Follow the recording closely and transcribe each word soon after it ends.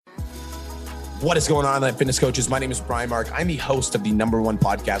What is going on, online fitness coaches? My name is Brian Mark. I'm the host of the #1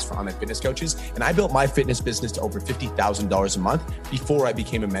 podcast for online fitness coaches, and I built my fitness business to over $50,000 a month before I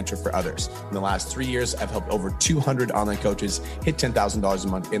became a mentor for others. In the last 3 years, I've helped over 200 online coaches hit $10,000 a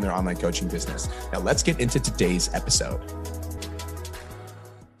month in their online coaching business. Now let's get into today's episode.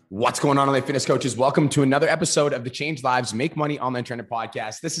 What's going on, online fitness coaches? Welcome to another episode of the Change Lives, Make Money Online Trainer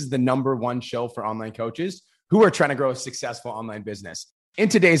podcast. This is the #1 show for online coaches who are trying to grow a successful online business. In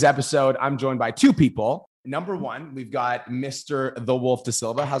today's episode, I'm joined by two people. Number one, we've got Mr. The Wolf Da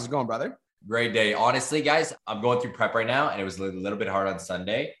Silva. How's it going, brother? Great day. Honestly, guys, I'm going through prep right now and it was a little bit hard on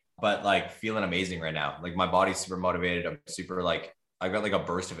Sunday, but like feeling amazing right now. Like my body's super motivated. I'm super I got like a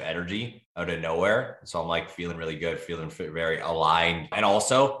burst of energy out of nowhere. So I'm like feeling really good, feeling very aligned. And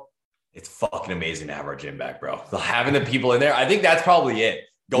also it's fucking amazing to have our gym back, bro. Having the people in there, I think that's probably it.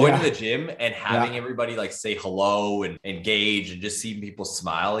 Going to the gym and having everybody like say hello and engage and just seeing people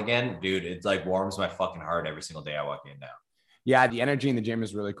smile again, dude, it's like warms my fucking heart every single day I walk in now. Yeah, the energy in the gym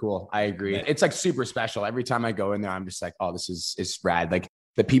is really cool. I agree. Yeah. It's like super special. Every time I go in there, I'm just like, oh, this is rad. Like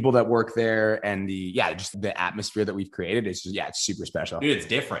the people that work there and just the atmosphere that we've created is just, it's super special. Dude, it's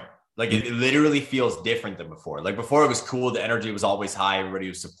different. Like it literally feels different than before. Like before it was cool. The energy was always high. Everybody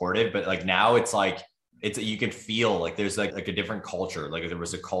was supportive, but like now it's like, you can feel like there's like a different culture. Like there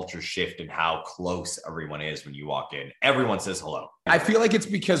was a culture shift in how close everyone is when you walk in. Everyone says hello. I feel like it's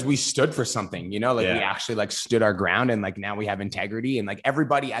because we stood for something, we actually like stood our ground and like now we have integrity and like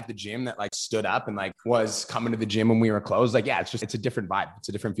everybody at the gym that like stood up and like was coming to the gym when we were closed. Like, it's a different vibe. It's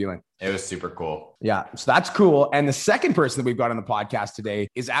a different feeling. It was super cool. Yeah. So that's cool. And the second person that we've got on the podcast today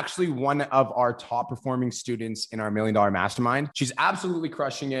is actually one of our top performing students in our $1 Million Mastermind. She's absolutely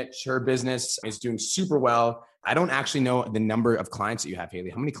crushing it. Her business is doing super well. I don't actually know the number of clients that you have, Haley.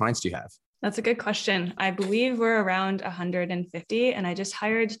 How many clients do you have? That's a good question. I believe we're around 150, and I just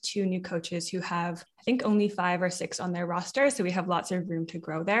hired 2 new coaches who have, I think, only 5 or 6 on their roster. So we have lots of room to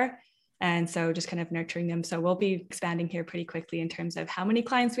grow there. And so just kind of nurturing them. So we'll be expanding here pretty quickly in terms of how many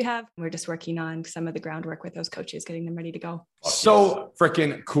clients we have. We're just working on some of the groundwork with those coaches, getting them ready to go. So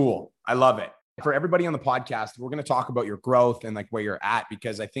freaking cool. I love it. For everybody on the podcast, we're going to talk about your growth and like where you're at,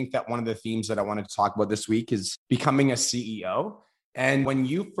 because I think that one of the themes that I wanted to talk about this week is becoming a CEO. And when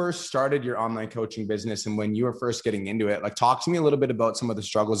you first started your online coaching business and when you were first getting into it, like talk to me a little bit about some of the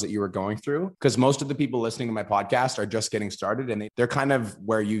struggles that you were going through, because most of the people listening to my podcast are just getting started and they're kind of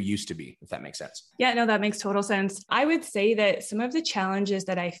where you used to be, if that makes sense. Yeah, no, that makes total sense. I would say that some of the challenges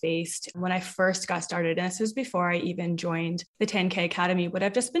that I faced when I first got started, and this was before I even joined the 10K Academy, would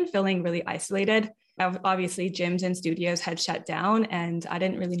have just been feeling really isolated. Obviously, gyms and studios had shut down and I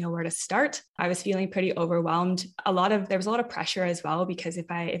didn't really know where to start. I was feeling pretty overwhelmed. There was a lot of pressure as well, because if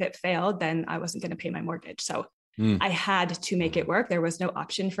it failed, then I wasn't going to pay my mortgage. So I had to make it work. There was no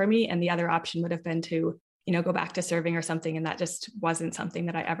option for me. And the other option would have been to, go back to serving or something. And that just wasn't something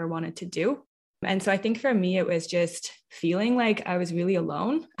that I ever wanted to do. And so I think for me, it was just feeling like I was really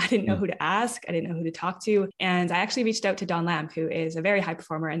alone. I didn't know who to ask. I didn't know who to talk to. And I actually reached out to Don Lamb, who is a very high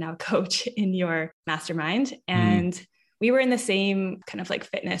performer and now a coach in your mastermind. And we were in the same kind of like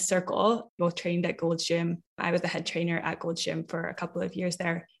fitness circle, both trained at Gold's Gym. I was the head trainer at Gold's Gym for a couple of years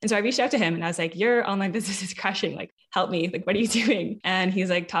there. And so I reached out to him and I was like, your online business is crushing. Like, help me. Like, what are you doing? And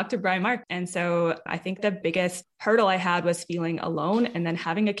he's like, talk to Brian Mark. And so I think the biggest hurdle I had was feeling alone, and then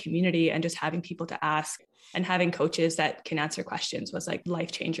having a community and just having people to ask and having coaches that can answer questions was like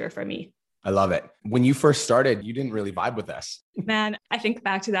life changer for me. I love it. When you first started, you didn't really vibe with us. Man, I think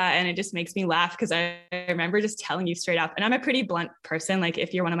back to that and it just makes me laugh, because I remember just telling you straight up, and I'm a pretty blunt person. Like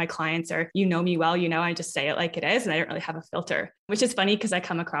if you're one of my clients or you know me well, I just say it like it is and I don't really have a filter, which is funny because I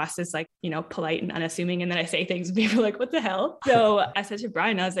come across as like, polite and unassuming. And then I say things and people are like, what the hell? So I said to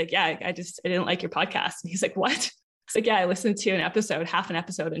Brian, I was like, yeah, I didn't like your podcast. And he's like, what? It's like, yeah, I listened to half an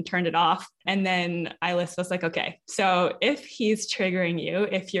episode and turned it off. And then I was like, okay, so if he's triggering you,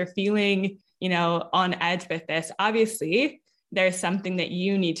 if you're feeling, on edge with this, obviously there's something that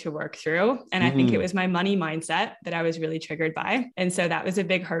you need to work through. And I think it was my money mindset that I was really triggered by. And so that was a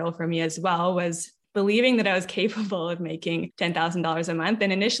big hurdle for me as well, was believing that I was capable of making $10,000 a month.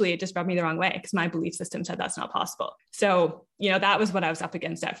 And initially it just rubbed me the wrong way because my belief system said that's not possible. So, that was what I was up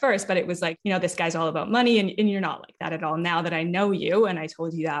against at first, but it was like, this guy's all about money and you're not like that at all. Now that I know you and I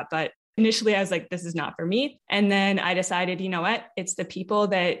told you that, but initially I was like, this is not for me. And then I decided, you know what? It's the people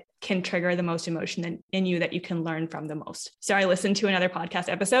that can trigger the most emotion in you that you can learn from the most. So I listened to another podcast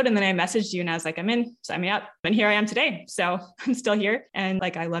episode and then I messaged you and I was like, I'm in, sign me up. And here I am today. So I'm still here. And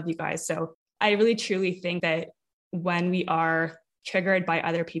like, I love you guys. So I really truly think that when we are triggered by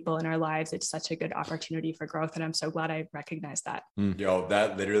other people in our lives, it's such a good opportunity for growth. And I'm so glad I recognized that. Yo,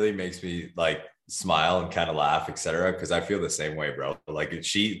 that literally makes me like smile and kind of laugh, etc. Because I feel the same way, bro. Like if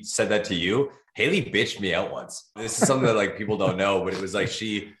she said that to you, Haley bitched me out once. This is something that like people don't know, but it was like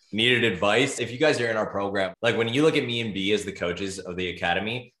she needed advice. If you guys are in our program, like when you look at me and B as the coaches of the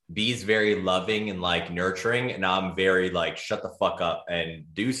academy, B's very loving and like nurturing, and I'm very like shut the fuck up and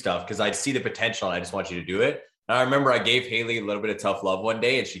do stuff because I see the potential and I just want you to do it. And I remember I gave Haley a little bit of tough love one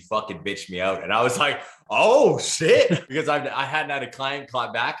day and she fucking bitched me out. And I was like, oh shit. Because I hadn't had a client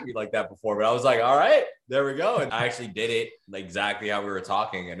clap back at me like that before, but I was like, all right, there we go. And I actually did it like exactly how we were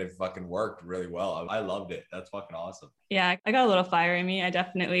talking and it fucking worked really well. I loved it. That's fucking awesome. Yeah, I got a little fire in me. I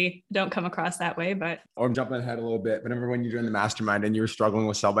definitely don't come across that way, but. Or I'm jumping ahead a little bit. But remember when you joined the mastermind and you were struggling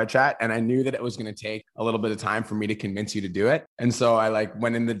with sell by chat, and I knew that it was going to take a little bit of time for me to convince you to do it. And so I like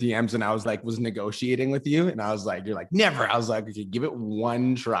went in the DMs and I was like, was negotiating with you. And I was like, you're like, never. I was like, okay, give it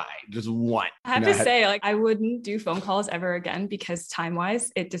one try, just one. I have to say, like, I wouldn't do phone calls ever again because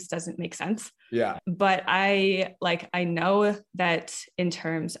time-wise, it just doesn't make sense. Yeah. But I know that in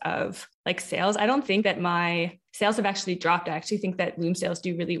terms of like sales, I don't think that my sales have actually dropped. I actually think that Loom sales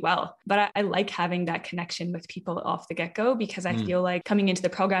do really well, but I like having that connection with people off the get-go because I feel like coming into the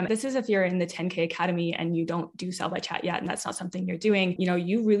program, this is if you're in the 10K Academy and you don't do sell by chat yet, and that's not something you're doing, you know,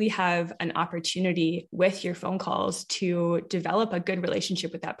 you really have an opportunity with your phone calls to develop a good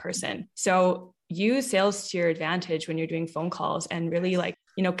relationship with that person. So use sales to your advantage when you're doing phone calls and really like,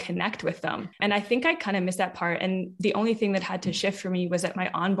 you know, connect with them. And I think I kind of missed that part. And the only thing that had to shift for me was that my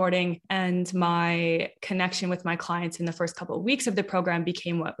onboarding and my connection with my clients in the first couple of weeks of the program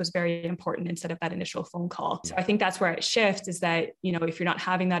became what was very important instead of that initial phone call. So I think that's where it shifts is that, you know, if you're not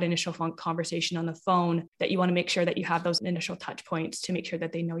having that initial phone conversation on the phone, that you want to make sure that you have those initial touch points to make sure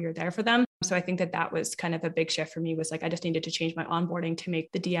that they know you're there for them. So I think that that was kind of a big shift for me was like, I just needed to change my onboarding to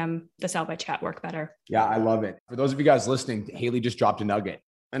make the DM, the sell by chat work better. Yeah, I love it. For those of you guys listening, Haley just dropped a nugget.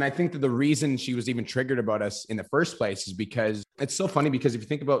 And I think that the reason she was even triggered about us in the first place is because it's so funny because if you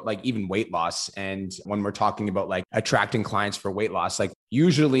think about like even weight loss and when we're talking about like attracting clients for weight loss, like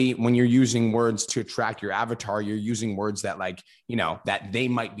usually when you're using words to attract your avatar, you're using words that like, you know, that they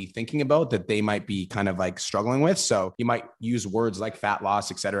might be thinking about, that they might be kind of like struggling with. So you might use words like fat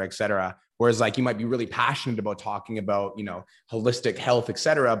loss, et cetera, et cetera. Whereas like you might be really passionate about talking about, you know, holistic health, et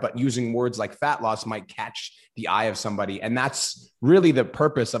cetera, but using words like fat loss might catch the eye of somebody. And that's really the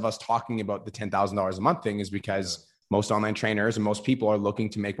purpose of us talking about the $10,000 a month thing is because most online trainers and most people are looking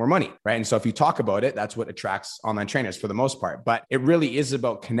to make more money, right? And so if you talk about it, that's what attracts online trainers for the most part. But it really is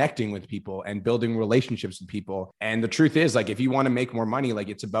about connecting with people and building relationships with people. And the truth is, like, if you want to make more money, like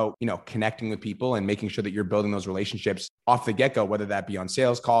it's about, you know, connecting with people and making sure that you're building those relationships off the get-go, whether that be on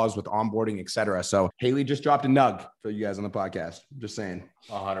sales calls, with onboarding, et cetera. So Haley just dropped a nug for you guys on the podcast. I'm just saying.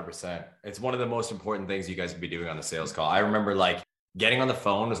 100%. It's one of the most important things you guys can be doing on the sales call. I remember like getting on the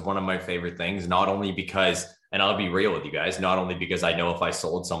phone is one of my favorite things, not only because, and I'll be real with you guys, not only because I know if I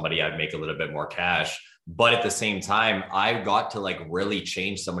sold somebody, I'd make a little bit more cash, but at the same time, I got to like really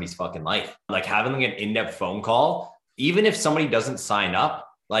change somebody's fucking life. Like having like an in-depth phone call, even if somebody doesn't sign up,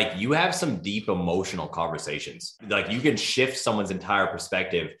 like you have some deep emotional conversations. Like you can shift someone's entire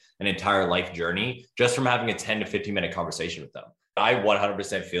perspective, an entire life journey just from having a 10 to 15 minute conversation with them. I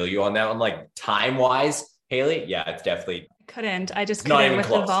 100% feel you on that one. Like time wise, Haley, yeah, it's definitely I just couldn't with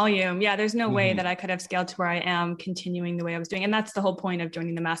close. The volume. Yeah, there's no way that I could have scaled to where I am continuing the way I was doing. And that's the whole point of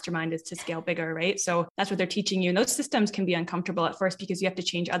joining the mastermind is to scale bigger, right? So that's what they're teaching you. And those systems can be uncomfortable at first because you have to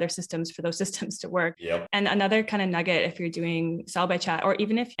change other systems for those systems to work. Yep. And another kind of nugget, if you're doing sell by chat, or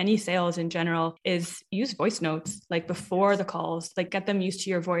even if any sales in general, is use voice notes like before the calls, like get them used to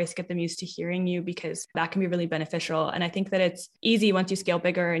your voice, get them used to hearing you, because that can be really beneficial. And I think that it's easy once you scale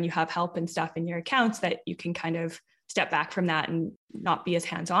bigger and you have help and stuff in your accounts that you can kind of step back from that and not be as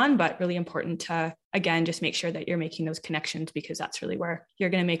hands-on, but really important to, again, just make sure that you're making those connections because that's really where you're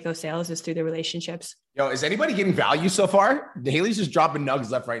going to make those sales is through the relationships. Yo, is anybody getting value so far? Haley's just dropping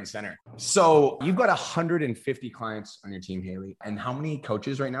nugs left, right, and center. So you've got 150 clients on your team, Haley. And how many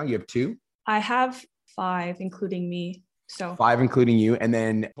coaches right now? You have 2? I have 5, including me. So 5, including you. And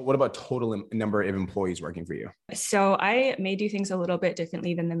then what about total number of employees working for you? So I may do things a little bit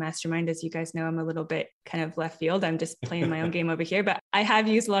differently than the mastermind. As you guys know, I'm a little bit kind of left field. I'm just playing my own game over here, but I have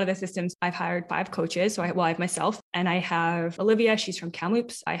used a lot of the systems. I've hired 5 coaches. So I have myself and I have Olivia, she's from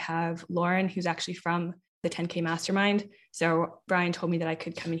Kamloops. I have Lauren, who's actually from the 10K mastermind. So Brian told me that I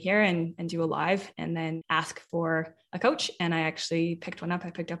could come in here and do a live and then ask for a coach. And I actually picked one up. I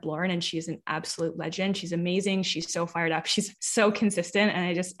picked up Lauren, and she's an absolute legend. She's amazing. She's so fired up. She's so consistent, and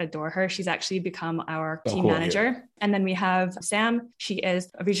I just adore her. She's actually become our team manager. Yeah. And then we have Sam. She is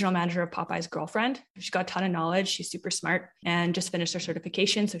a regional manager of Popeye's Girlfriend. She's got a ton of knowledge. She's super smart and just finished her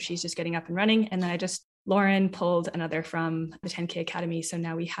certification. So she's just getting up and running. And then Lauren pulled another from the 10K Academy. So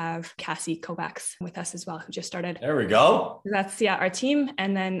now we have Cassie Kovacs with us as well, who just started. There we go. That's our team.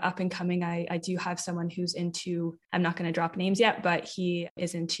 And then up and coming, I do have someone who's into, I'm not going to drop names yet, but he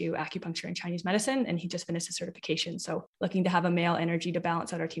is into acupuncture and Chinese medicine, and he just finished his certification. So looking to have a male energy to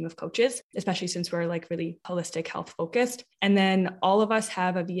balance out our team of coaches, especially since we're like really holistic health focused. And then all of us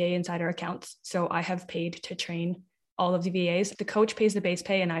have a VA inside our accounts. So I have paid to train all of the VAs. The coach pays the base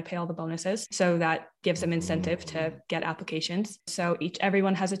pay and I pay all the bonuses. So that gives them incentive to get applications. So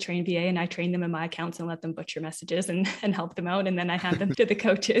everyone has a trained VA, and I train them in my accounts and let them butcher messages and help them out. And then I hand them to the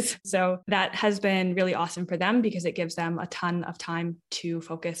coaches. So that has been really awesome for them because it gives them a ton of time to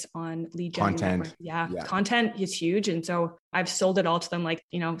focus on lead gen content. Yeah, content is huge. And so I've sold it all to them like,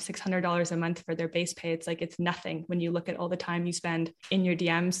 $600 a month for their base pay. It's like, it's nothing when you look at all the time you spend in your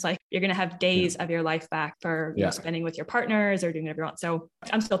DMs. Like you're going to have days of your life back for spending with your partners or doing whatever you want. So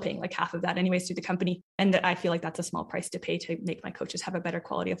I'm still paying like half of that anyways through the company. And I feel like that's a small price to pay to make my coaches have a better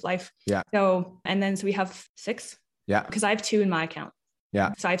quality of life. Yeah. So we have 6. Yeah. Because I have 2 in my account.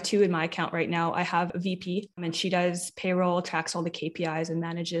 Yeah. So I have 2 in my account right now. I have a VP, and she does payroll, tracks all the KPIs, and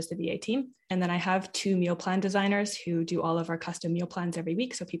manages the VA team. And then I have 2 meal plan designers who do all of our custom meal plans every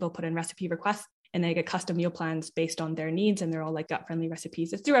week. So people put in recipe requests and they get custom meal plans based on their needs. And they're all like gut-friendly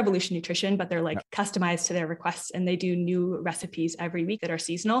recipes. It's through Evolution Nutrition, but they're like customized to their requests. And they do new recipes every week that are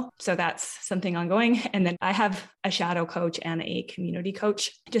seasonal. So that's something ongoing. And then I have a shadow coach and a community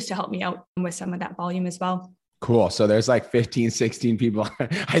coach just to help me out with some of that volume as well. Cool. So there's like 15, 16 people,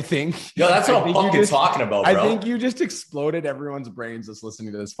 I think. Yo, that's what I'm fucking talking about, bro. I think you just exploded everyone's brains that's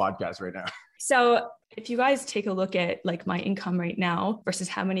listening to this podcast right now. So if you guys take a look at like my income right now versus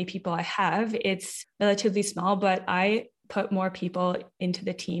how many people I have, it's relatively small, but I put more people into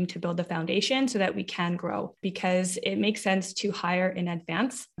the team to build the foundation so that we can grow, because it makes sense to hire in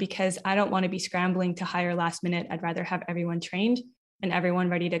advance, because I don't want to be scrambling to hire last minute. I'd rather have everyone trained and everyone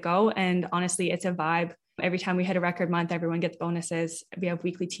ready to go. And honestly, it's a vibe. Every time we hit a record month, everyone gets bonuses. We have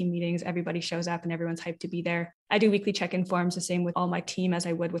weekly team meetings. Everybody shows up and everyone's hyped to be there. I do weekly check-in forms, the same with all my team as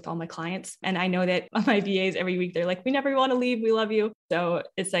I would with all my clients. And I know that my VAs every week, they're like, we never want to leave. We love you. So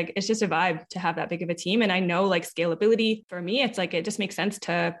it's like, it's just a vibe to have that big of a team. And I know like scalability for me, it's like, it just makes sense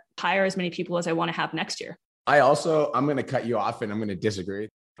to hire as many people as I want to have next year. I'm going to cut you off and I'm going to disagree.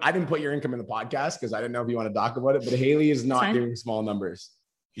 I didn't put your income in the podcast because I didn't know if you want to talk about it, but Haley is not doing small numbers.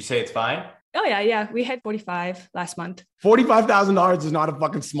 You say it's fine? Oh yeah. We had 45 last month. $45,000 is not a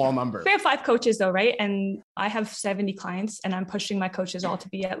fucking small number. We have 5 coaches though, right? And I have 70 clients and I'm pushing my coaches all to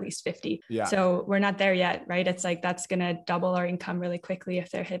be at least 50. Yeah. So we're not there yet, right? It's like, that's going to double our income really quickly if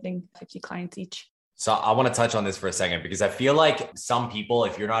they're hitting 50 clients each. So I want to touch on this for a second, because I feel like some people,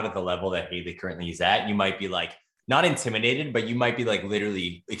 if you're not at the level that Haley currently is at, you might be like, not intimidated, but you might be like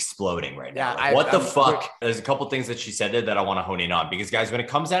literally exploding right now. Yeah, like, what the fuck? There's a couple things that she said there that I want to hone in on, because guys, when it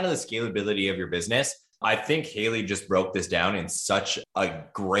comes down to the scalability of your business, I think Haley just broke this down in such a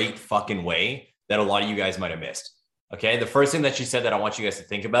great fucking way that a lot of you guys might have missed. Okay. The first thing that she said that I want you guys to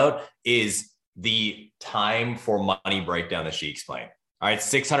think about is the time for money breakdown that she explained. All right.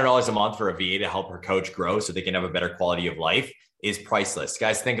 $600 a month for a VA to help her coach grow so they can have a better quality of life is priceless.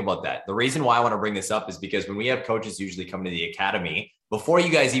 Guys, think about that. The reason why I want to bring this up is because when we have coaches usually come to the academy, before you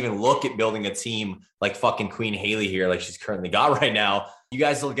guys even look at building a team like fucking Queen Haley here, like she's currently got right now, you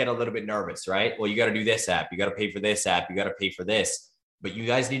guys will get a little bit nervous, right? Well, you got to do this app. You got to pay for this app. You got to pay for this. But you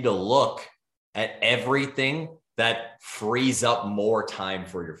guys need to look at everything that frees up more time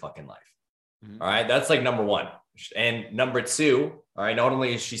for your fucking life. All right. That's like number 1. And number 2, all right, not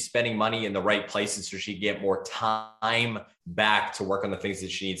only is she spending money in the right places so she can get more time back to work on the things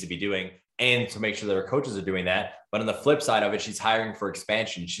that she needs to be doing and to make sure that her coaches are doing that. But on the flip side of it, she's hiring for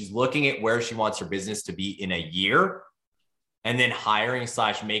expansion. She's looking at where she wants her business to be in a year and then hiring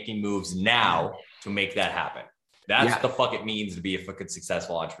 / making moves now to make that happen. That's what the fuck it means to be a fucking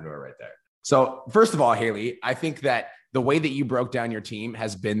successful entrepreneur right there. So first of all, Haley, I think that the way that you broke down your team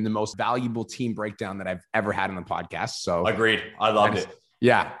has been the most valuable team breakdown that I've ever had on the podcast. So agreed. I loved it.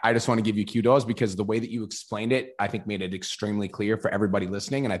 Yeah. I just want to give you kudos because the way that you explained it, I think made it extremely clear for everybody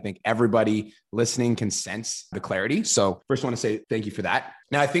listening. And I think everybody listening can sense the clarity. So first I want to say thank you for that.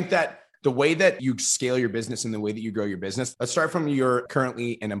 Now, I think that the way that you scale your business and the way that you grow your business. Let's start from you're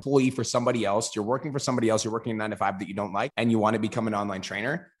currently an employee for somebody else. You're working for somebody else. You're working a 9 to 5 that you don't like, and you want to become an online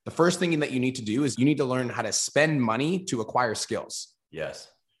trainer. The first thing that you need to do is you need to learn how to spend money to acquire skills. Yes.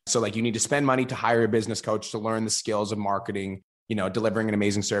 So like you need to spend money to hire a business coach to learn the skills of marketing, delivering an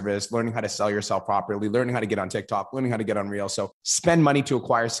amazing service, learning how to sell yourself properly, learning how to get on TikTok, learning how to get on Reel. So spend money to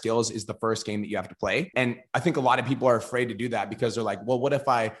acquire skills is the first game that you have to play. And I think a lot of people are afraid to do that because they're like, well, what if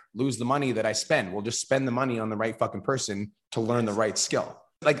I lose the money that I spend? Well, just spend the money on the right fucking person to learn the right skill.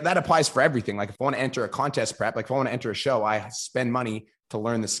 Like that applies for everything. Like if I want to enter a contest prep, like if I want to enter a show, I spend money to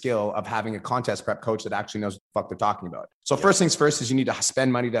learn the skill of having a contest prep coach that actually knows what the fuck they're talking about. So first things first is you need to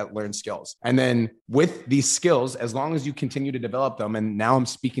spend money to learn skills. And then with these skills, as long as you continue to develop them, and now I'm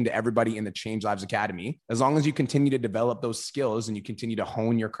speaking to everybody in the Change Lives Academy, as long as you continue to develop those skills and you continue to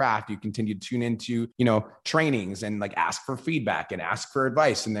hone your craft, you continue to tune into, trainings and like ask for feedback and ask for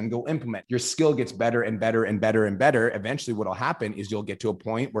advice and then go implement, your skill gets better and better and better and better. Eventually what'll happen is you'll get to a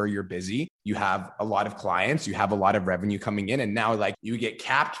point where you're busy, you have a lot of clients, you have a lot of revenue coming in, and now like you get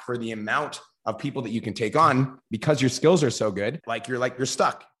capped for the amount of people that you can take on because your skills are so good. You're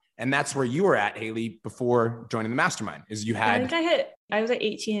stuck. And that's where you were at, Haley, before joining the mastermind is you had. I was at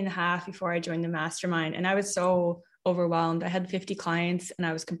 18 and a half before I joined the mastermind, and I was so overwhelmed. I had 50 clients and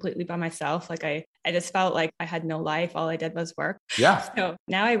I was completely by myself. Like I just felt like I had no life. All I did was work. Yeah. So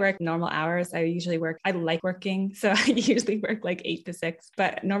now I work normal hours. I like working. So I usually work like 8 to 6,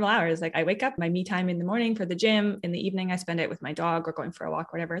 but normal hours. Like I wake up, my me time in the morning for the gym. In the evening, I spend it with my dog or going for a walk,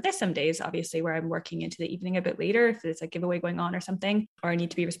 or whatever. There's some days obviously where I'm working into the evening a bit later if there's a giveaway going on or something, or I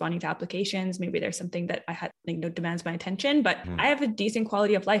need to be responding to applications. Maybe there's something that I had demands my attention, but I have a decent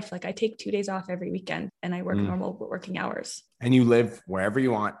quality of life. Like I take 2 days off every weekend and I work normal working hours. And you live wherever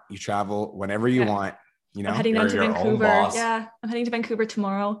you want. You travel whenever you want. I'm heading down to Vancouver. Yeah. I'm heading to Vancouver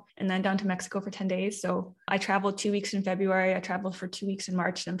tomorrow and then down to Mexico for 10 days. So I traveled 2 weeks in February. I traveled for 2 weeks in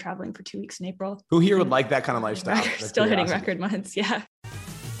March, and I'm traveling for 2 weeks in April. Who here would like that kind of lifestyle? Still hitting record months. Yeah.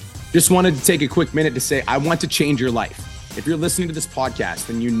 Just wanted to take a quick minute to say, I want to change your life. If you're listening to this podcast,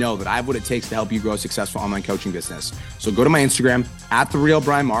 then you know that I have what it takes to help you grow a successful online coaching business. So go to my Instagram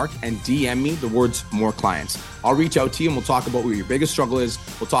 @TheRealBrianMark and DM me the words more clients. I'll reach out to you and we'll talk about what your biggest struggle is.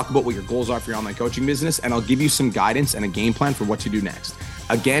 We'll talk about what your goals are for your online coaching business, and I'll give you some guidance and a game plan for what to do next.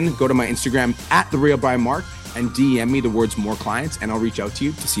 Again, go to my Instagram @TheRealBrianMark and DM me the words more clients, and I'll reach out to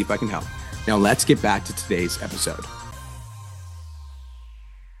you to see if I can help. Now let's get back to today's episode.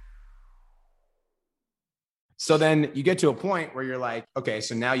 So then you get to a point where you're like, okay,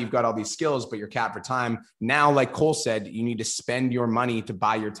 so now you've got all these skills, but you're capped for time. Now, like Cole said, you need to spend your money to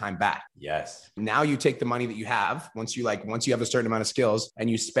buy your time back. Yes. Now you take the money that you have once you have a certain amount of skills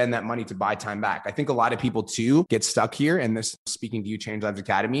and you spend that money to buy time back. I think a lot of people too get stuck here. And this, speaking to you, Change Lives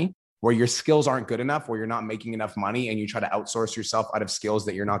Academy, where your skills aren't good enough, where you're not making enough money and you try to outsource yourself out of skills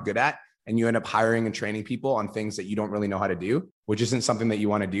that you're not good at. And you end up hiring and training people on things that you don't really know how to do, which isn't something that you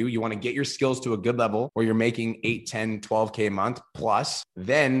want to do. You want to get your skills to a good level where you're making 8, 10, 12K a month plus,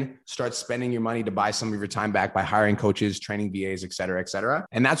 then start spending your money to buy some of your time back by hiring coaches, training VAs, et cetera, et cetera.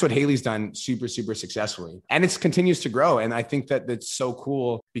 And that's what Haley's done super, super successfully. And it continues to grow. And I think that that's so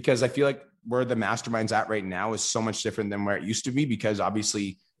cool because I feel like where the mastermind's at right now is so much different than where it used to be, because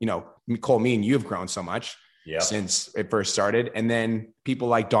obviously, Cole, me and you have grown so much. Yep. Since it first started. And then people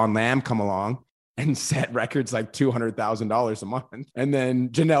like Don Lamb come along and set records like $200,000 a month. And then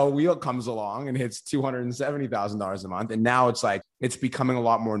Janelle Wheel comes along and hits $270,000 a month. And now it's like, it's becoming a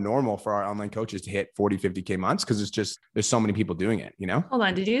lot more normal for our online coaches to hit 40, 50K months. Cause there's so many people doing it, Hold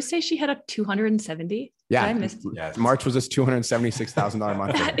on. Did you say she had a 270? Yeah. I missed March was this $276,000 a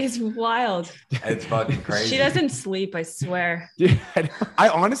month. That is wild. It's fucking crazy. She doesn't sleep, I swear. Dude, I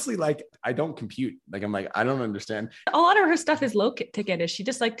honestly I don't compute. I'm like, I don't understand. A lot of her stuff is low ticket. Is she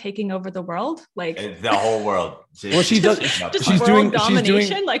just like taking over the world? Like it's the whole world. She does. She's doing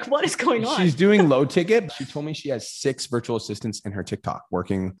domination. Like what is going on? She's doing low ticket. She told me she has 6 virtual assistants in her TikTok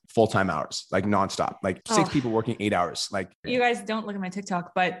working full-time hours, like nonstop, like 6 people working 8 hours. Like you guys don't look at my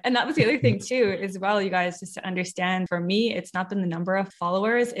TikTok, and that was the other thing too, as well, you guys, just to understand, for me, it's not been the number of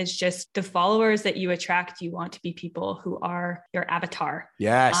followers. It's just the followers that you attract. You want to be people who are your avatar.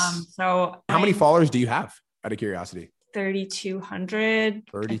 Yes. So how many followers do you have, out of curiosity? 3,200.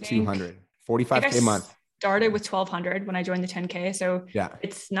 3,200. 45K a month. Started with 1,200 when I joined the 10K. So yeah,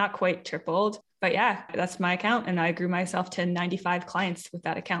 it's not quite tripled, but yeah, that's my account. And I grew myself to 95 clients with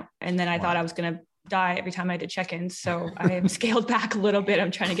that account. And then I thought I was going to die every time I did check-ins. So I am scaled back a little bit.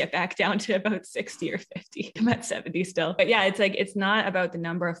 I'm trying to get back down to about 60 or 50. I'm at 70 still. But yeah, it's like, it's not about the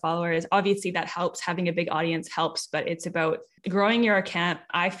number of followers. Obviously that helps. Having a big audience helps, but it's about growing your account.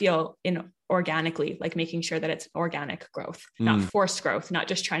 I feel organically, like making sure that it's organic growth, not forced growth, not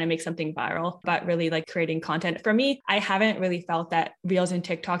just trying to make something viral, but really like creating content. For me, I haven't really felt that Reels and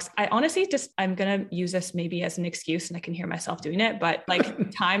TikToks. I honestly I'm going to use this maybe as an excuse, and I can hear myself doing it, but like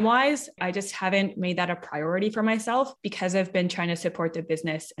time wise, I just haven't made that a priority for myself because I've been trying to support the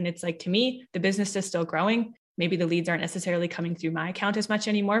business. And it's like, to me, the business is still growing. Maybe the leads aren't necessarily coming through my account as much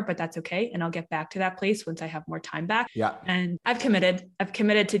anymore, but that's okay. And I'll get back to that place once I have more time back. Yeah. And I've committed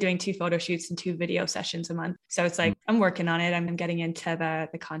to doing 2 photo shoots and 2 video sessions a month. So it's like, I'm working on it. I'm getting into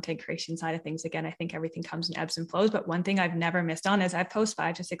the content creation side of things again. I think everything comes in ebbs and flows, but one thing I've never missed on is I post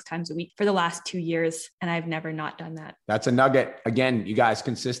 5 to 6 times a week for the last 2 years. And I've never not done that. That's a nugget. Again, you guys,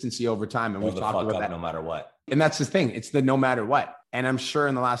 consistency over time. And we've talked about that. No matter what. And that's the thing. It's the no matter what. And I'm sure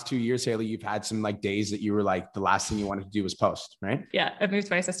in the last 2 years, Haley, you've had some like days that you were like, the last thing you wanted to do was post, right? Yeah. I've moved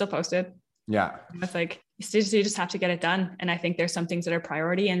twice. I still posted. Yeah. It's like, you just have to get it done. And I think there's some things that are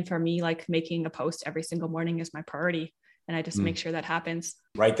priority. And for me, like making a post every single morning is my priority. And I just make sure that happens.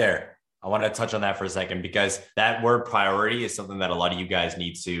 Right there. I want to touch on that for a second, because that word priority is something that a lot of you guys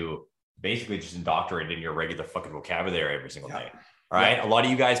need to basically just indoctrinate in your regular fucking vocabulary every single day. All right. A lot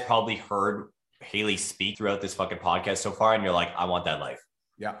of you guys probably heard Haley speak throughout this fucking podcast so far, and you're like, I want that life.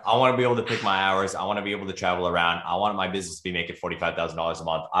 Yeah. I want to be able to pick my hours. I want to be able to travel around. I want my business to be making $45,000 a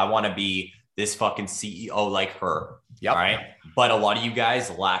month. I want to be this fucking CEO like her. Yep. All right. But a lot of you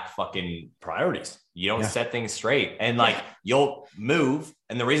guys lack fucking priorities. You don't set things straight, and like you'll move.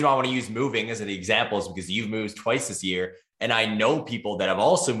 And the reason why I want to use moving as an example is because you've moved twice this year. And I know people that have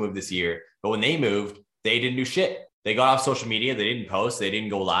also moved this year, but when they moved, they didn't do shit. They got off social media. They didn't post. They didn't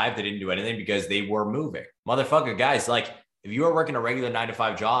go live. They didn't do anything because they were moving. Motherfucker, guys, like if you were working a regular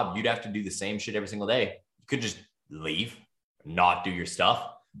 9-to-5 job, you'd have to do the same shit every single day. You could just leave, not do your stuff.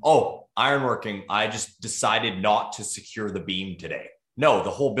 Oh, ironworking. I just decided not to secure the beam today. No, the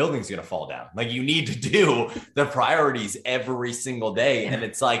whole building's going to fall down. Like you need to do the priorities every single day. And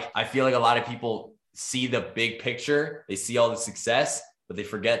it's like, I feel like a lot of people see the big picture. They see all the success, but they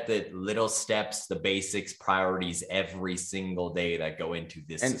forget the little steps, the basics, priorities every single day that go into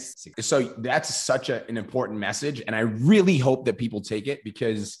this. And so that's such an important message. And I really hope that people take it,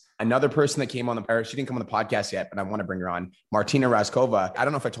 because another person that came on she didn't come on the podcast yet, but I want to bring her on, Martina Razkova. I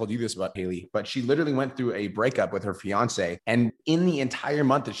don't know if I told you this about Haley, but she literally went through a breakup with her fiance. And in the entire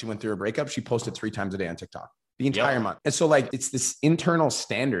month that she went through a breakup, she posted 3 times a day on TikTok. The entire month. And so like, it's this internal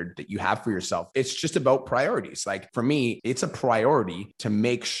standard that you have for yourself. It's just about priorities. Like for me, it's a priority to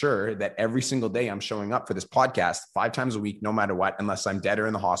make sure that every single day I'm showing up for this podcast 5 times a week, no matter what, unless I'm dead or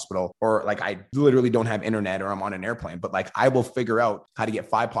in the hospital, or like I literally don't have internet or I'm on an airplane, but like I will figure out how to get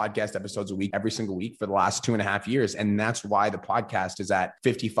 5 podcast episodes a week, every single week for the last 2.5 years. And that's why the podcast is at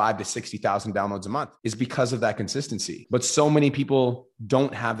 55 to 60,000 downloads a month, is because of that consistency. But so many people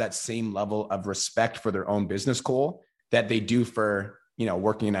don't have that same level of respect for their own business goal that they do for,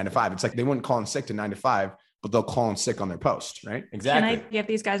 working a 9-to-5. It's like they wouldn't call in sick to 9-to-5, but they'll call in sick on their post, right? Exactly. Can I give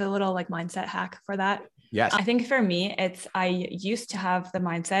these guys a little like mindset hack for that? Yes. I think for me, I used to have the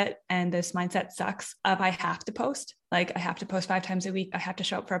mindset, and this mindset sucks, of I have to post. Like I have to post 5 times a week. I have to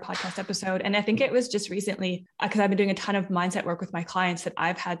show up for a podcast episode. And I think it was just recently, because I've been doing a ton of mindset work with my clients, that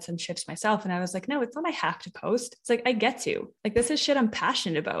I've had some shifts myself. And I was like, no, it's not I have to post. It's like, I get to. Like, this is shit I'm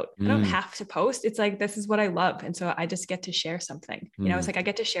passionate about. I don't have to post. It's like, this is what I love. And so I just get to share something. It's like, I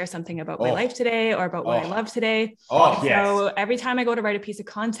get to share something about my life today, or about what I love today. So every time I go to write a piece of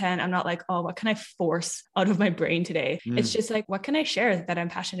content, I'm not like, oh, what can I force out of my brain today? It's just like, what can I share that I'm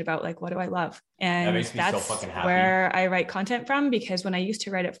passionate about? Like, what do I love? And that's so fucking happy. Where I write content from, because when I used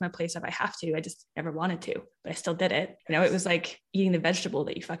to write it from a place of I have to, I just never wanted to, but I still did it. It was like eating the vegetable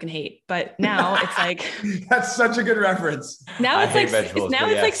that you fucking hate. But now it's like, that's such a good reference. Now it's like,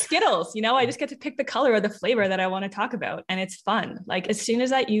 it's like Skittles, I just get to pick the color or the flavor that I want to talk about. And it's fun. Like as soon as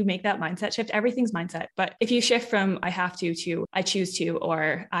that you make that mindset shift, everything's mindset. But if you shift from I have to I choose to,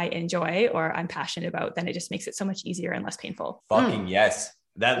 or I enjoy, or I'm passionate about, then it just makes it so much easier and less painful. Fucking yes.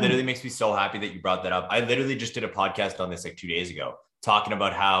 That literally makes me so happy that you brought that up. I literally just did a podcast on this like 2 days ago, talking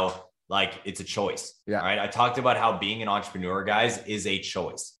about how like it's a choice. Yeah. All right. I talked about how being an entrepreneur, guys, is a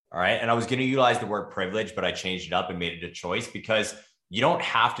choice. All right. And I was going to utilize the word privilege, but I changed it up and made it a choice, because you don't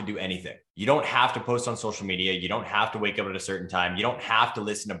have to do anything. You don't have to post on social media. You don't have to wake up at a certain time. You don't have to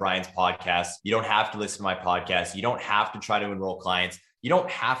listen to Brian's podcast. You don't have to listen to my podcast. You don't have to try to enroll clients. you don't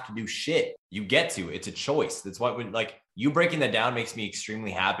have to do shit. You get to, it's a choice. That's what would like you breaking that down makes me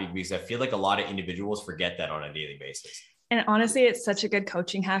extremely happy because I feel like a lot of individuals forget that on a daily basis. And honestly, it's such a good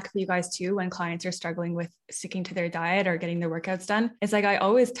coaching hack for you guys too, when clients are struggling with sticking to their diet or getting their workouts done. It's like, I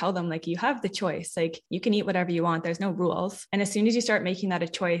always tell them, like, you have the choice, like you can eat whatever you want. There's no rules. And as soon as you start making that a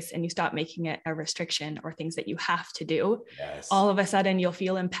choice and you stop making it a restriction or things that you have to do, all of a sudden you'll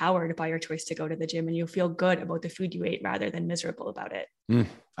feel empowered by your choice to go to the gym and you'll feel good about the food you ate rather than miserable about it.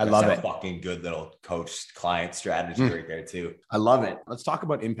 I love it. Fucking good little coach client strategy right there too. I love it. Let's talk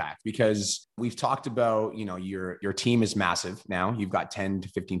about impact, because we've talked about, you know, your team is massive now. You've got 10 to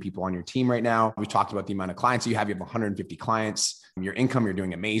 15 people on your team right now. We've talked about the amount of clients you have. You have 150 clients. Your income, you're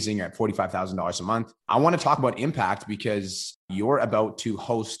doing amazing. You're at $45,000 a month. I want to talk about impact because you're about to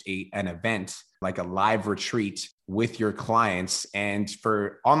host an event, like a live retreat with your clients. And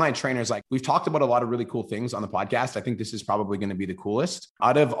for online trainers, like we've talked about a lot of really cool things on the podcast. I think this is probably going to be the coolest.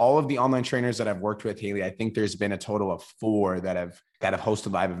 Out of all of the online trainers that I've worked with, Haley, I think there's been a total of 4 that have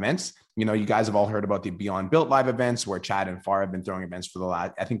hosted live events. You know, you guys have all heard about the Beyond Built live events where Chad and Far have been throwing events for the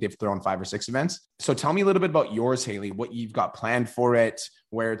last, I think they've thrown 5 or 6 events. So tell me a little bit about yours, Haley, what you've got planned for it,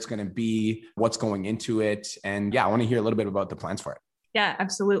 where it's going to be, what's going into it. And yeah, I want to hear a little bit about the plans for it. Yeah,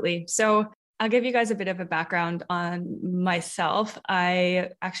 absolutely. So I'll give you guys a bit of a background on myself. I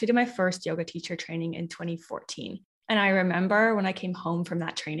actually did my first yoga teacher training in 2014. And I remember when I came home from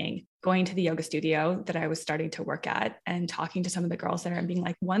that training, going to the yoga studio that I was starting to work at and talking to some of the girls there and being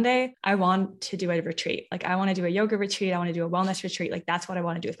like, one day I want to do a retreat. Like I want to do a yoga retreat. I want to do a wellness retreat. Like that's what I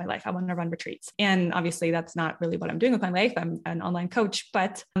want to do with my life. I want to run retreats. And obviously that's not really what I'm doing with my life. I'm an online coach,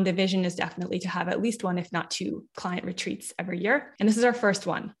 but the vision is definitely to have at least 1, if not 2 client retreats every year. And this is our first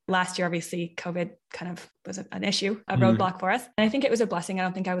one. Last year, obviously COVID kind of was an issue, a roadblock for us. And I think it was a blessing. I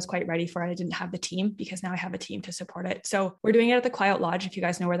don't think I was quite ready for it. I didn't have the team because now I have a team to support it. So we're doing it at the Quiet Lodge. If you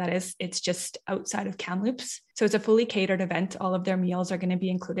guys know where that is, it's just outside of Kamloops. So it's a fully catered event. All of their meals are going to be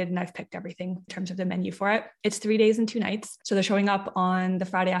included. And I've picked everything in terms of the menu for it. It's 3 days and 2 nights. So they're showing up on the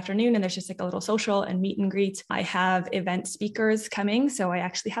Friday afternoon and there's just like a little social and meet and greet. I have event speakers coming. So I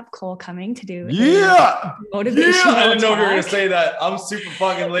actually have Cole coming to do motivational I didn't know talk. you were going to say that. I'm super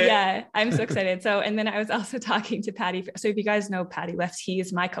fucking lit. Yeah, I'm so excited. So, and then I was also talking to Patty. So if you guys know Patty Lifts, he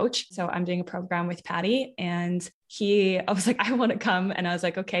is my coach. So I'm doing a program with Patty and I was like, I want to come. And I was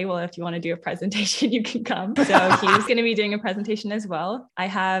like, okay, well, if you want to do a presentation, you can come. So he's going to be doing a presentation as well. I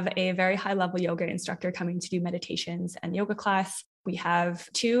have a very high level yoga instructor coming to do meditations and yoga class. We have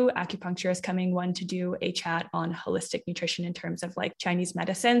 2 acupuncturists coming, one to do a chat on holistic nutrition in terms of like Chinese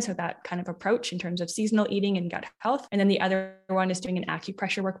medicine. So that kind of approach in terms of seasonal eating and gut health. And then the other one is doing an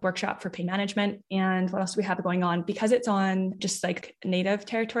acupressure workshop for pain management. And what else do we have going on? Because it's on just like native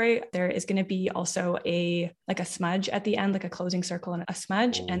territory, there is going to be also a smudge at the end, like a closing circle and a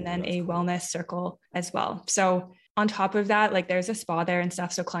smudge, and then a wellness circle as well. So on top of that, like there's a spa there and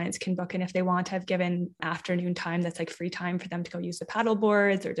stuff. So clients can book in if they want. I've given afternoon time that's like free time for them to go use the paddle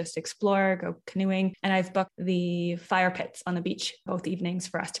boards or just explore, go canoeing. And I've booked the fire pits on the beach both evenings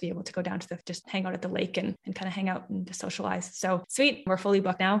for us to be able to go down to just hang out at the lake and kind of hang out and just socialize. So sweet. We're fully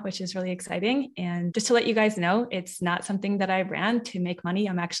booked now, which is really exciting. And just to let you guys know, it's not something that I ran to make money.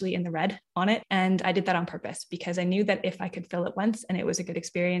 I'm actually in the red on it. And I did that on purpose because I knew that if I could fill it once and it was a good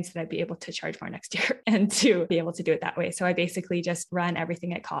experience, that I'd be able to charge more next year and to be able to do it that way. So I basically just run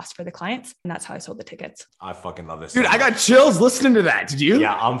everything at cost for the clients. And that's how I sold the tickets. I fucking love this. Dude, I got chills listening to that. Did you?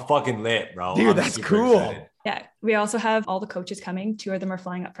 Yeah, I'm fucking lit, bro. Dude, that's cool. Excited. Yeah. We also have all the coaches coming. 2 of them are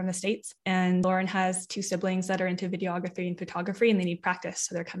flying up from the States. And Lauren has 2 siblings that are into videography and photography, and they need practice.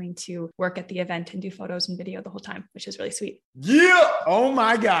 So they're coming to work at the event and do photos and video the whole time, which is really sweet. Yeah. Oh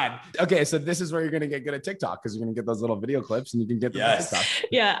my God. Okay. So this is where you're going to get good at TikTok because you're going to get those little video clips and you can get them on TikTok.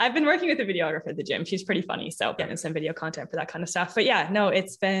 Yeah. I've been working with a videographer at the gym. She's pretty funny. So getting some video content for that kind of stuff. But yeah, no,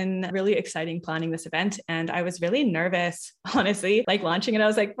 it's been really exciting planning this event. And I was really nervous, honestly, like launching it. I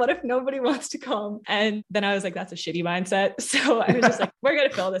was like, what if nobody wants to come? And then I was like, that's a shitty mindset. So I was just like, we're going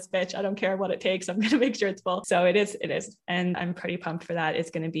to fill this bitch. I don't care what it takes. I'm going to make sure it's full. So it is. And I'm pretty pumped for that.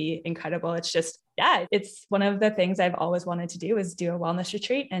 It's going to be incredible. It's just, yeah, it's one of the things I've always wanted to do is do a wellness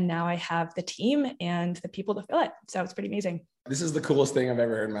retreat. And now I have the team and the people to fill it. So it's pretty amazing. This is the coolest thing I've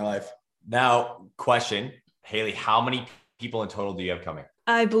ever heard in my life. Now, question, Haley, how many people in total do you have coming?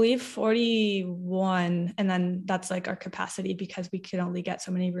 I believe 41. And then that's like our capacity because we can only get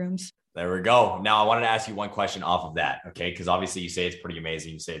so many rooms. There we go. Now I wanted to ask you one question off of that. Okay. Because obviously you say it's pretty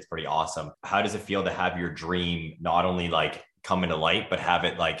amazing. You say it's pretty awesome. How does it feel to have your dream not only like come into light, but have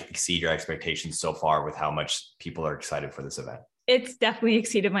it like exceed your expectations so far with how much people are excited for this event? It's definitely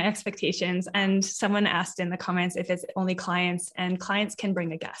exceeded my expectations. And someone asked in the comments if it's only clients, and clients can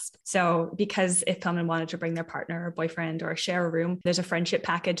bring a guest. So because if someone wanted to bring their partner or boyfriend or share a room, there's a friendship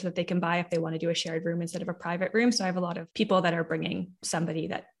package that they can buy if they want to do a shared room instead of a private room. So I have a lot of people that are bringing somebody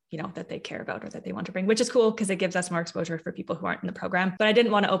that that they care about or that they want to bring, which is cool because it gives us more exposure for people who aren't in the program. But I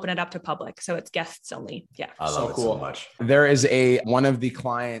didn't want to open it up to public. So it's guests only. Yeah. I love it so much. There is one of the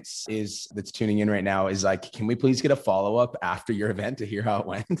clients that's tuning in right now is like, can we please get a follow-up after your event to hear how it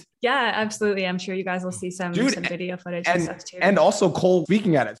went? Yeah, absolutely. I'm sure you guys will see some video footage and stuff too. And also Cole,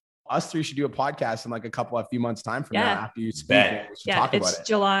 speaking at it, us three should do a podcast in like a few months time from now after you speak. It's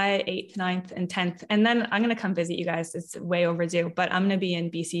July 8th, 9th, and 10th. And then I'm going to come visit you guys. It's way overdue, but I'm going to be in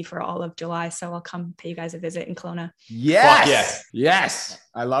BC for all of July. So I'll come pay you guys a visit in Kelowna. Yes.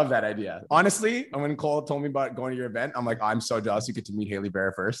 I love that idea. Honestly, when Cole told me about going to your event, I'm like, I'm so jealous you get to meet Haley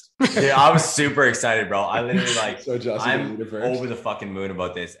Bear first. Yeah, I was super excited, bro. I literally so jealous. I'm over the fucking moon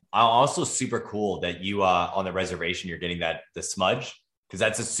about this. I'm also super cool that you on the reservation, you're getting the smudge. Because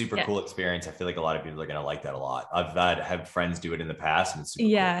that's a super cool experience. I feel like a lot of people are going to like that a lot. I've had friends do it in the past, and it's super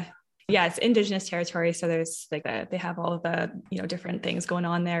cool. Yeah, it's Indigenous territory. So there's they have all of the, different things going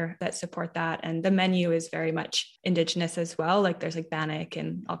on there that support that. And the menu is very much Indigenous as well. Like there's Bannock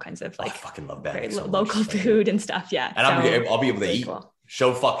and all kinds of I fucking love Bannock. So local food and stuff. Yeah. And I'll be able to eat. Cool.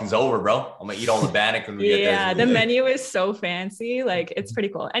 Show fucking's over, bro. I'm gonna eat all the Bannock when we get there. Yeah, the menu is so fancy. It's pretty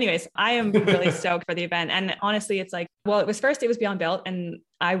cool. Anyways, I am really stoked for the event. And honestly, it's it was Beyond Built, and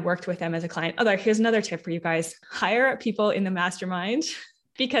I worked with them as a client. Here's another tip for you guys. Hire people in the mastermind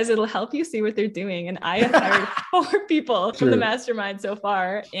because it'll help you see what they're doing. And I have hired 4 people from the mastermind so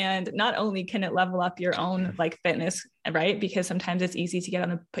far. And not only can it level up your own fitness, right? Because sometimes it's easy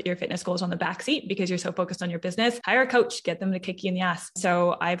to put your fitness goals on the back seat because you're so focused on your business. Hire a coach, get them to kick you in the ass.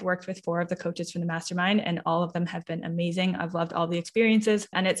 So I've worked with 4 of the coaches from the mastermind, and all of them have been amazing. I've loved all the experiences,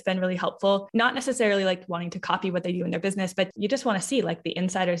 and it's been really helpful. Not necessarily wanting to copy what they do in their business, but you just want to see the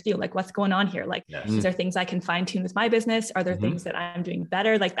insider's view, what's going on here. Is there things I can fine tune with my business? Are there things that I'm doing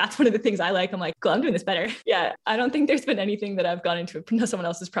better? That's one of the things I like. I'm like, cool, I'm doing this better. Yeah. I don't think there's been anything that I've gone into someone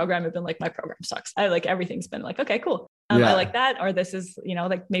else's program and been like, my program sucks. Everything's been okay, cool. I like that, or this is,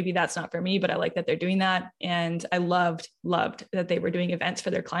 maybe that's not for me, but I like that they're doing that. And I loved that they were doing events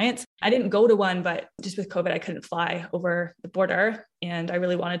for their clients. I didn't go to one, but just with COVID, I couldn't fly over the border. And I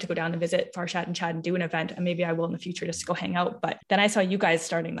really wanted to go down and visit Farshad and Chad and do an event. And maybe I will in the future just to go hang out. But then I saw you guys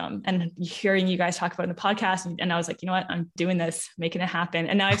starting them and hearing you guys talk about it in the podcast. And I was like, you know what? I'm doing this, making it happen.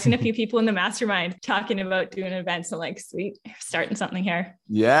 And now I've seen a few people in the mastermind talking about doing events. I'm like, sweet, starting something here.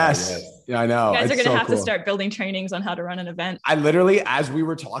 Yes. Yeah, I know. You guys are going to have to start building trainings on how to run an event. I literally, as we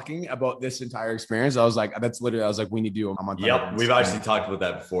were talking about this entire experience, I was like, we need to do a month. Yep. We've actually talked about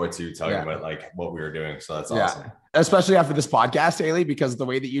that before too, talking about what we were doing. So that's awesome. Especially after this podcast, Haley, because the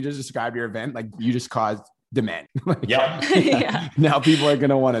way that you just described your event, you just caused demand. Now people are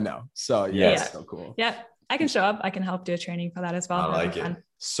going to want to know. So so cool. Yeah. I can show up. I can help do a training for that as well. I like it.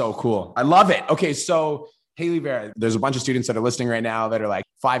 So cool. I love it. Okay. So Haley Vera, there's a bunch of students that are listening right now that are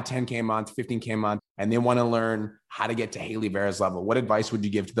 5, 10K a month, 15K a month, and they want to learn how to get to Haley Vera's level. What advice would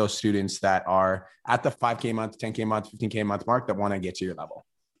you give to those students that are at the 5K a month, 10K a month, 15K a month mark that want to get to your level?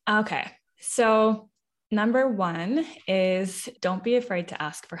 Okay. So number 1 is don't be afraid to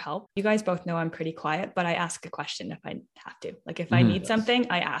ask for help. You guys both know I'm pretty quiet, but I ask a question if I have to. If I need something,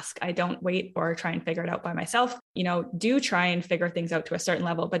 I ask. I don't wait or try and figure it out by myself. Do try and figure things out to a certain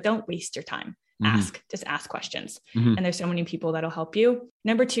level, but don't waste your time. Just ask questions. And there's so many people that'll help you.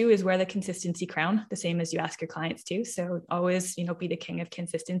 Number 2 is wear the consistency crown, the same as you ask your clients to. So always, be the king of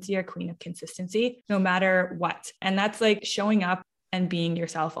consistency or queen of consistency, no matter what. And that's showing up and being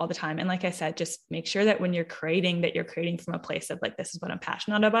yourself all the time. And like I said, just make sure that when you're creating from a place of this is what I'm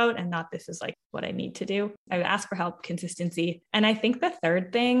passionate about and not this is what I need to do. I would ask for help, consistency. And I think the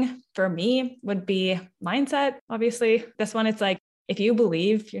third thing for me would be mindset. Obviously, this one, it's if you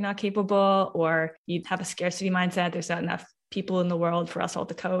believe you're not capable or you have a scarcity mindset, there's not enough people in the world for us all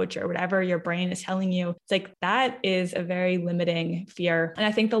to coach or whatever your brain is telling you. It's that is a very limiting fear. And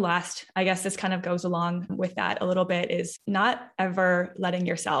I think the last, I guess this kind of goes along with that a little bit, is not ever letting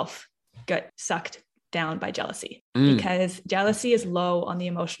yourself get sucked down by jealousy, because jealousy is low on the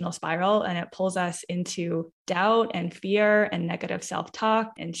emotional spiral and it pulls us into doubt and fear and negative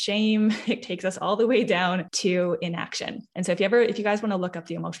self-talk and shame. It takes us all the way down to inaction. And so if you guys want to look up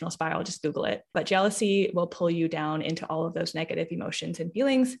the emotional spiral, just Google it. But jealousy will pull you down into all of those negative emotions and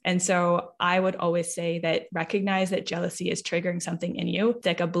feelings. And so I would always say that recognize that jealousy is triggering something in you. It's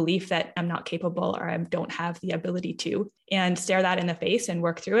like a belief that I'm not capable or I don't have the ability to, and stare that in the face and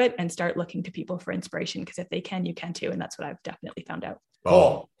work through it and start looking to people for inspiration. Because if they can, you can too. And that's what I've definitely found out.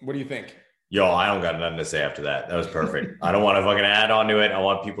 Cool. What do you think? Yo, I don't got nothing to say after that. That was perfect. I don't want to fucking add on to it. I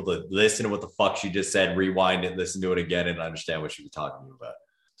want people to listen to what the fuck she just said, rewind it, listen to it again, and understand what she was talking about.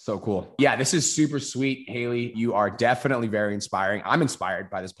 So cool. Yeah, this is super sweet, Haley. You are definitely very inspiring. I'm inspired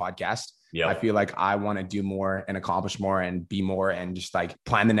by this podcast. Yeah, I feel like I want to do more and accomplish more and be more and just like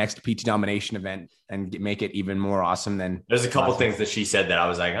plan the next PT Domination event and make it even more awesome than. There's a couple things that she said that I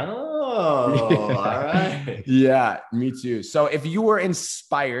was like, oh, all right. Yeah, me too. So if you were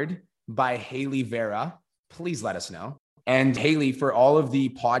inspired by Haley Vera, please let us know. And Haley, for all of the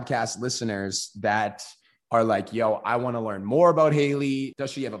podcast listeners that are like, yo, I want to learn more about Haley.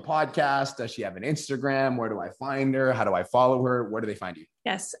 Does she have a podcast? Does she have an Instagram? Where do I find her? How do I follow her? Where do they find you?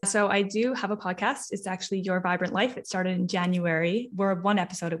 Yes. So I do have a podcast. It's actually Your Vibrant Life. It started in January. We're 1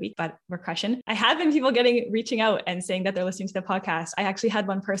 episode a week, but we're crushing. I have been people reaching out and saying that they're listening to the podcast. I actually had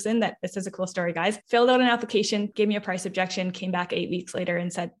one person this is a cool story, guys, filled out an application, gave me a price objection, came back 8 weeks later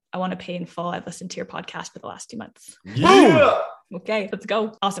and said, I want to pay in full. I've listened to your podcast for the last 2 months. Yeah. Okay, let's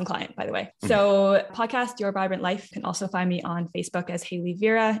go. Awesome client, by the way. So podcast Your Vibrant Life. You can also find me on Facebook as Haley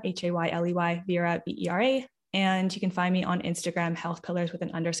Vera, Hayley, Vera, Vera. And you can find me on Instagram, Health Pillars with an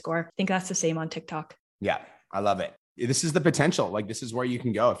 _. I think that's the same on TikTok. Yeah, I love it. This is the potential. Like, this is where you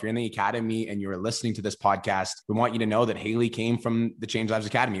can go. If you're in the academy and you're listening to this podcast, we want you to know that Haley came from the Change Lives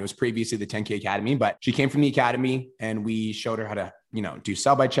Academy. It was previously the 10K Academy, but she came from the academy and we showed her how to, do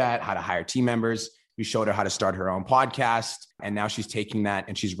sell by chat, how to hire team members. We showed her how to start her own podcast. And now she's taking that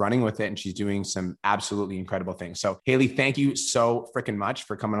and she's running with it and she's doing some absolutely incredible things. So Haley, thank you so freaking much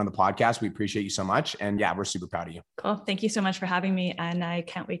for coming on the podcast. We appreciate you so much. And yeah, we're super proud of you. Cool. Thank you so much for having me. And I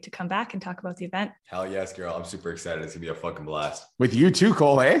can't wait to come back and talk about the event. Hell yes, girl. I'm super excited. It's gonna be a fucking blast. With you too,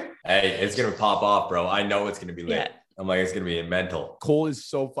 Cole, eh? Hey, it's gonna pop off, bro. I know it's gonna be lit. Yeah. I'm like, it's gonna be mental. Cole is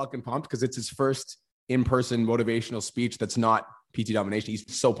so fucking pumped because it's his first in-person motivational speech that's not PT Domination.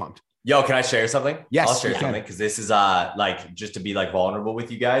 He's so pumped. Yo, can I share something? Yes. I'll share something because this is just to be vulnerable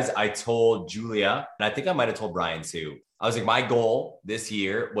with you guys. I told Julia, and I think I might have told Brian too. I was like, my goal this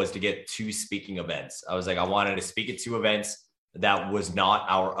year was to get 2 speaking events. I was like, I wanted to speak at 2 events that was not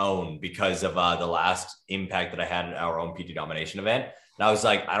our own because of the last impact that I had at our own PT Domination event. And I was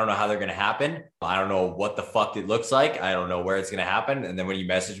like, I don't know how they're going to happen. I don't know what the fuck it looks like. I don't know where it's going to happen. And then when you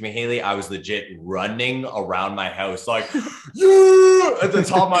messaged me, Haley, I was legit running around my house like, yeah, at the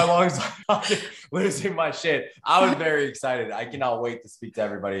top of my lungs, losing my shit. I was very excited. I cannot wait to speak to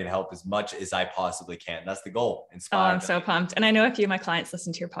everybody and help as much as I possibly can. That's the goal. Inspire. I'm so pumped. And I know a few of my clients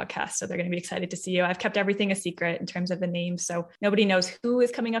listen to your podcast, so they're going to be excited to see you. I've kept everything a secret in terms of the names. So nobody knows who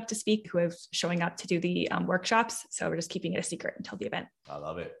is coming up to speak, who is showing up to do the workshops. So we're just keeping it a secret until the event. I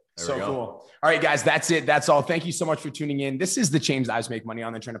love it. So cool. All right, guys, that's it. That's all. Thank you so much for tuning in. This is the Change Lives Make Money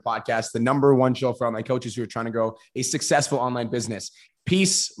on the Trainer podcast, the #1 show for online coaches who are trying to grow a successful online business.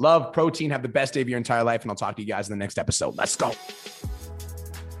 Peace, love, protein. Have the best day of your entire life. And I'll talk to you guys in the next episode. Let's go.